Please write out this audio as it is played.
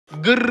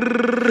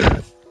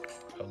Grrr.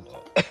 Hold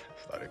on.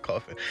 Started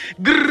coughing.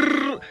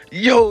 Grrr.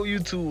 Yo,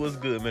 YouTube, what's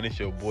good, man? It's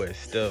your boy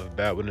Steph,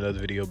 back with another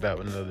video, back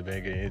with another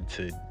banger. And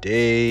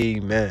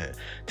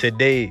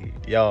today,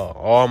 y'all,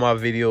 all my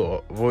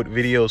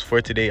videos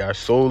for today are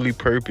solely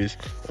purposed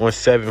on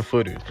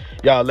 7-footers.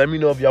 Y'all, let me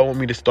know if y'all want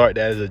me to start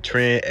that as a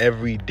trend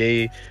every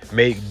day.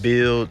 Make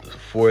builds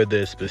for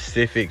the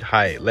specific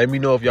height. Let me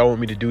know if y'all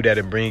want me to do that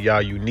and bring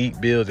y'all unique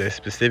builds at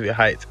specific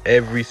heights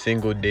every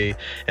single day,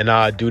 and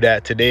I'll do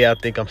that. Today I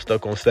think I'm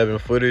stuck on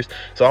 7-footers,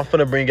 so I'm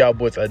gonna bring y'all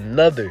boys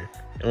another,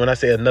 and when I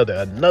say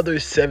another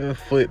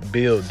 7-foot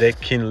build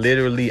that can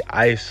literally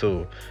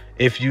ISO.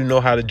 If you know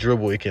how to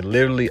dribble, it can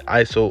literally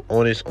ISO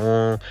on its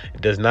own.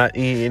 It does not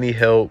need any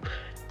help,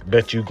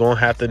 but you gonna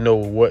have to know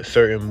what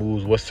certain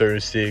moves, what certain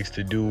sigs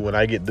to do. When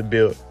I get the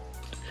build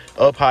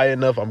up high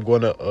enough, I'm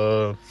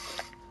gonna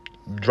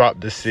drop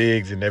the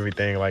sigs and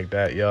everything like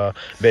that, y'all.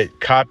 But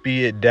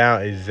copy it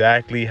down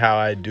exactly how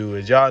I do.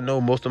 As y'all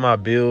know, most of my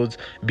builds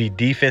be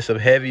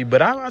defensive heavy,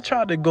 but I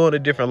tried to go in a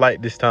different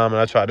light this time,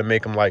 and I tried to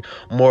make them like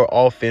more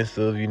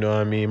offensive, you know what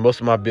I mean?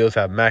 Most of my builds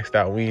have maxed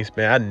out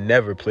wingspan. I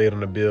never played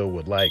on a build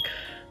with like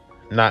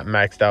not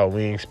maxed out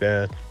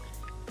wingspan.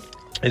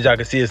 As y'all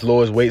can see, it's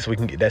lowest weight so we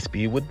can get that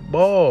speed with the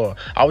ball.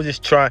 I was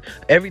just trying.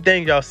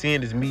 Everything y'all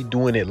seeing is me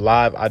doing it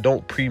live. I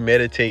don't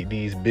premeditate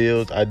these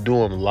builds. I do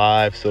them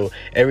live. So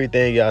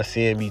everything y'all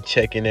seeing me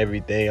checking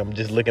everything. I'm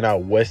just looking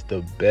out what's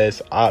the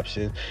best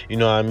option. You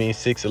know what I mean?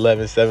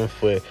 6'11", 7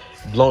 foot.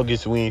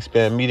 Longest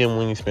wingspan, medium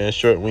wingspan,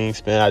 short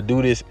wingspan. I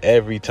do this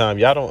every time.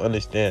 Y'all don't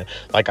understand.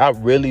 Like, I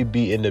really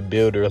be in the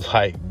builder,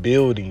 like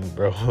building,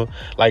 bro.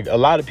 Like, a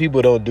lot of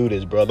people don't do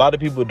this, bro. A lot of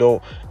people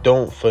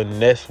don't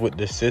finesse with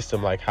the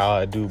system like how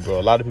I do, bro.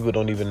 A lot of people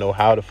don't even know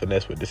how to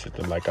finesse with the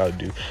system like I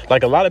do.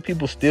 Like, a lot of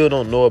people still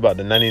don't know about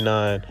the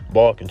 99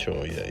 ball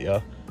control yet,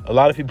 y'all. A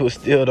lot of people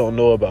still don't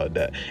know about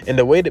that. And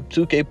the way that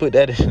 2K put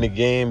that in the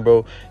game,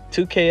 bro,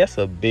 2K, that's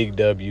a big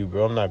W,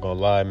 bro. I'm not gonna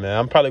lie, man.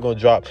 I'm probably gonna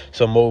drop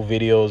some more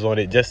videos on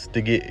it just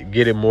to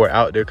get it more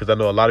out there, because I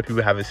know a lot of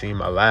people haven't seen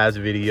my last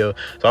video.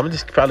 So I'm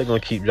just probably gonna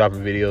keep dropping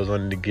videos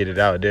on it to get it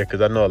out there,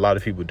 because I know a lot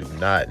of people do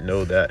not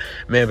know that,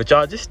 man. But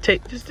y'all just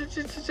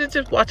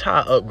watch how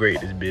I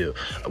upgrade this build.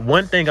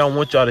 One thing I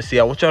want y'all to see,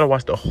 I want y'all to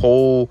watch the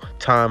whole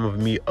time of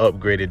me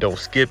upgraded. Don't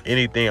skip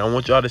anything. I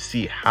want y'all to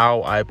see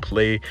how I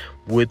play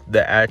with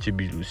the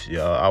attributes,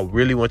 y'all. I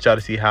really want y'all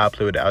to see how I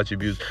play with the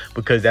attributes,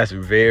 because that's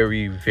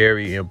very,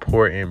 very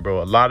important,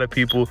 bro. A lot of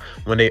people,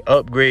 when they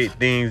upgrade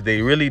things,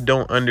 they really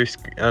don't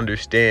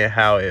understand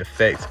how it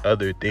affects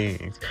other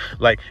things.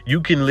 Like,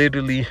 you can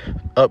literally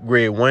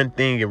upgrade one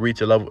thing and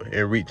reach a level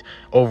and reach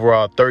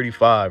overall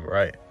 35,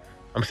 right?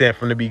 I'm saying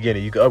from the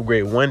beginning, you can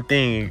upgrade one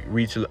thing and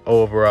reach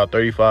overall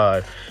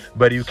 35,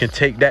 but you can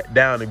take that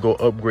down and go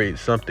upgrade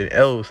something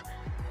else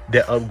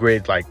that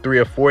upgrades like 3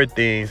 or 4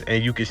 things,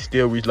 and you can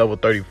still reach level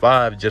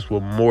 35 just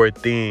with more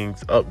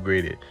things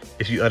upgraded,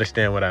 if you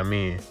understand what I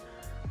mean.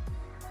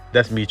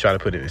 That's me trying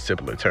to put it in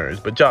simpler terms,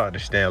 but y'all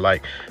understand,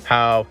 like,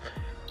 how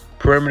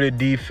perimeter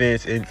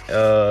defense and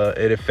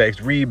it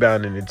affects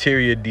rebound and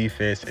interior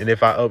defense, and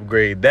if I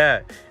upgrade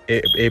that,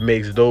 it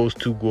makes those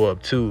two go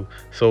up too.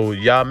 So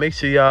y'all make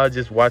sure y'all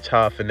just watch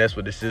how I finesse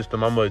with the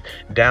system. I'm gonna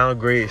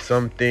downgrade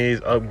some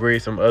things,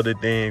 upgrade some other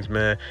things,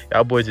 man.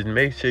 Y'all boys just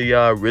make sure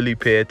y'all really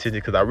pay attention,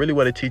 because I really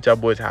want to teach y'all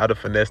boys how to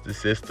finesse the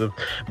system,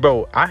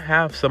 bro. I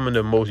have some of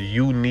the most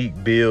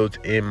unique builds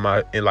in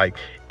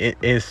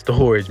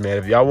storage, man.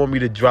 If y'all want me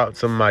to drop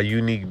some of my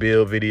unique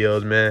build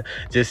videos, man,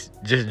 just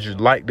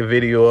like the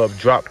video up,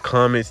 drop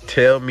comments,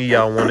 tell me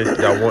y'all want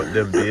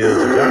them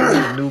builds. If y'all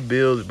need new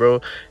builds,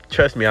 bro,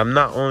 trust me, I'm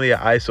not only an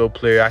ISO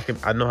player.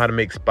 I know how to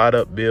make spot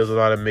up builds. I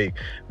know how to make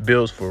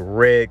builds for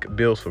rec,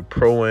 builds for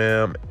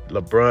pro-am,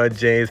 LeBron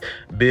James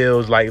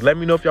builds. Like, let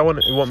me know if y'all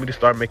want me to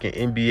start making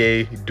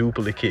NBA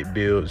duplicate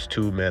builds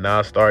too, man.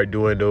 I'll start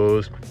doing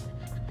those.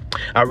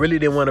 I really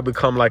didn't want to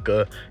become like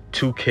a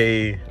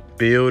 2K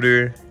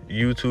builder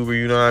YouTuber,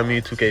 you know what I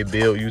mean, 2K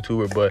build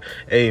YouTuber, but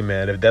hey,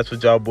 man, if that's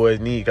what y'all boys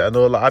need, I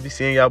know I be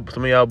seeing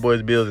some of y'all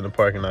boys builds in the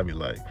park, and I be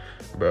like,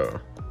 bro,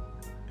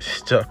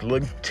 stuff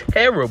look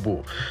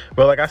terrible,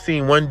 bro. Like, I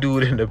seen one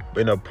dude in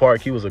the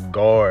park. He was a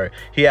guard.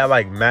 He had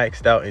like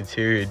maxed out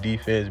interior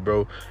defense,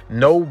 bro.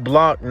 No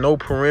block, no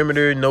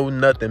perimeter, no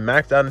nothing.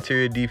 Maxed out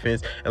interior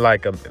defense and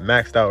like a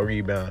maxed out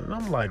rebound. And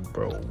I'm like,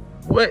 bro,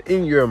 what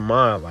in your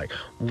mind? Like,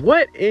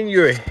 what in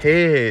your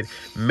head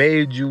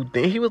made you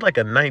think? He was like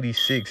a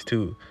 96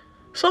 too.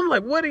 So I'm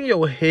like, what in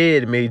your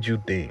head made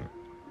you think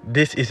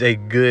this is a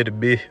good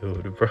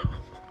build, bro?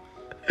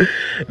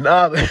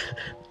 Nah,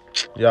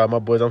 y'all, my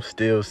boys, I'm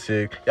still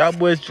sick. Y'all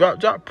boys,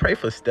 drop pray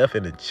for Steph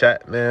in the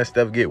chat, man.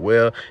 Steph get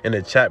well in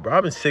the chat, bro.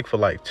 I've been sick for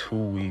like 2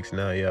 weeks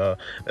now, y'all.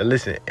 And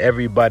listen,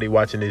 everybody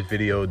watching this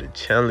video, the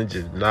challenge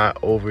is not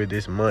over.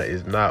 This month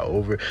is not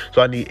over.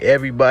 So I need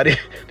everybody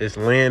that's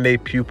laying their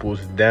pupils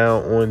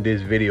down on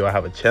this video. I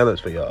have a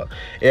challenge for y'all.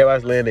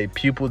 Everybody's laying their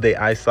pupils, they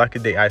eye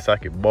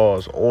socket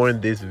balls on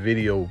this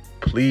video.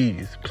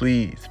 Please,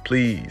 please,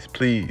 please,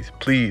 please,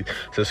 please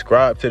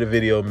subscribe to the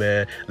video,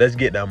 man. Let's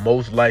get the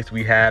most likes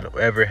we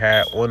ever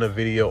had on a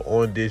video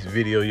on this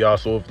video, y'all.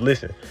 So if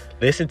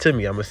listen to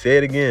me, I'm gonna say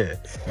it again.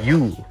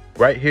 You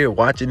right here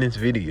watching this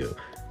video,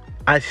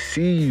 I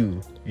see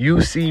you,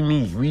 you see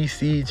me, we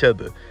see each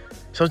other.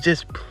 So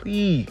just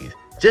please,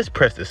 just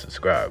press the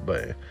subscribe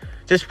button.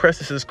 Just press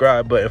the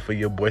subscribe button for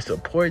your boy.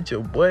 Support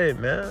your boy,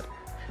 man.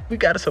 We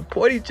gotta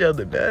support each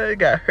other, man. We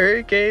got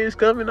hurricanes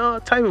coming, all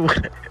type of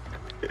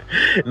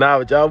Nah,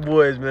 with y'all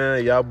boys,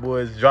 man. Y'all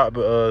boys drop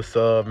a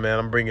sub, man.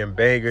 I'm bringing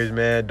bangers,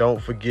 man.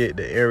 Don't forget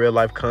the in real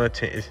life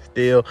content is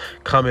still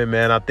coming,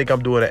 man. I think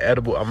I'm doing an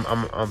edible.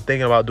 I'm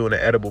thinking about doing an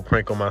edible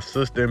prank on my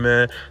sister,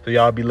 man. So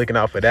y'all be looking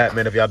out for that,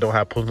 man. If y'all don't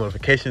have post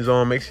notifications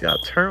on, make sure y'all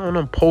turn on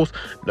them post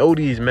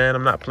noties, man.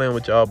 I'm not playing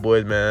with y'all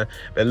boys, man.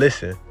 But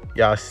listen,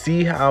 y'all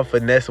see how I'm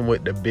finessing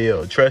with the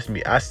build. Trust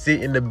me, I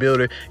sit in the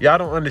builder. Y'all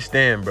don't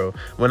understand, bro.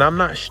 When I'm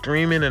not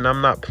streaming and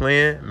I'm not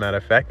playing, matter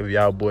of fact, if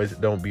y'all boys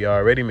don't be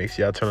already, make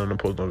sure y'all turn on the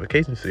post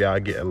notifications so y'all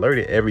get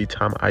alerted every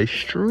time I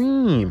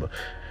stream,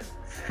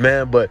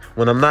 man. But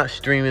when I'm not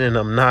streaming and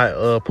I'm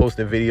not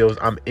posting videos,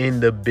 I'm in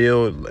the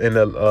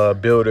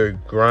builder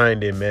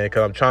grinding, man,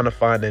 because I'm trying to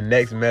find the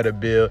next meta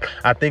build.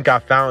 I think I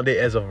found it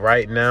as of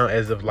right now.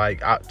 As of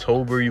like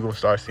October, you're gonna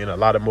start seeing a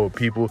lot of more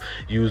people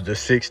use the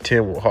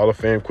 610 with Hall of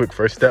Fame quick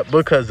first step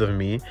because of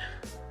me.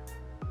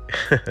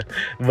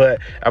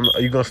 But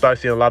you're gonna start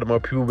seeing a lot of more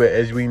people. But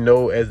as we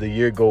know, as the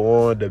year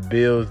go on, the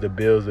builds,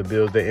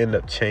 they end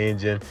up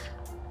changing.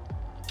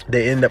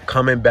 They end up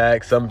coming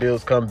back. Some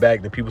builds come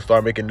back, then people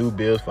start making new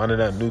builds, finding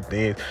out new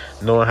things,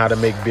 knowing how to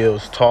make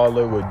builds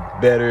taller with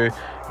better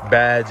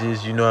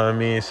badges, you know what I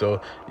mean?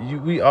 So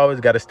we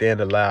always got to stay in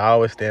the lab. I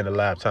always stay in the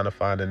lab trying to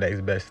find the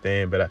next best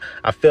thing. But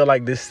I feel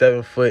like this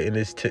 7 foot and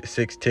this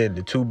 610,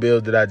 the two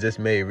builds that I just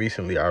made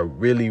recently, are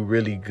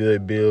really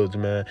good builds,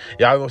 man.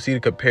 Y'all gonna see the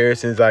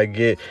comparisons I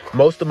get.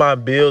 Most of my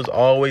builds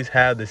always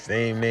have the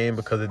same name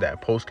because of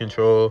that post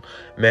control,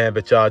 man.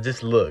 But y'all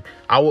just look,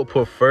 I would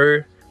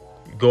prefer,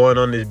 going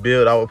on this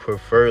build, I would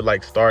prefer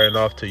like starting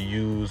off to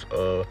use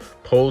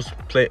post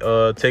play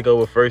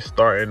takeover first,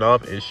 starting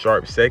off, and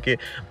sharp second.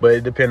 But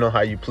it depends on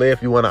how you play.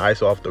 If you want to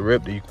ISO off the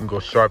rip, then you can go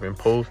sharp and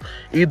post.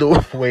 Either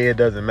way, it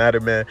doesn't matter,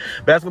 man.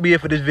 But that's gonna be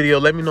it for this video.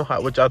 Let me know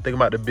what y'all think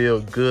about the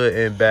build, good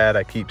and bad.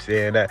 I keep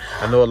saying that.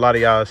 I know a lot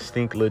of y'all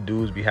stink little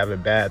dudes be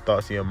having bad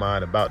thoughts in your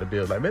mind about the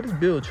build, like, man, this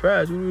build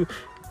trash.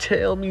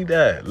 Tell me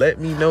that. Let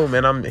me know,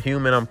 man. I'm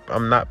human.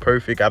 I'm not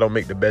perfect. I don't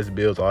make the best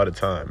builds all the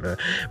time, man.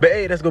 But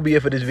hey, that's gonna be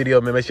it for this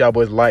video, man. Make sure y'all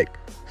boys like,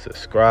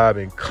 subscribe,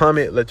 and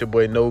comment. Let your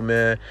boy know,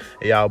 man.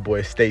 And y'all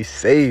boys stay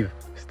safe,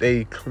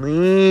 stay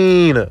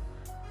clean.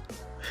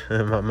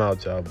 I'm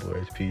out, y'all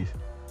boys. Peace.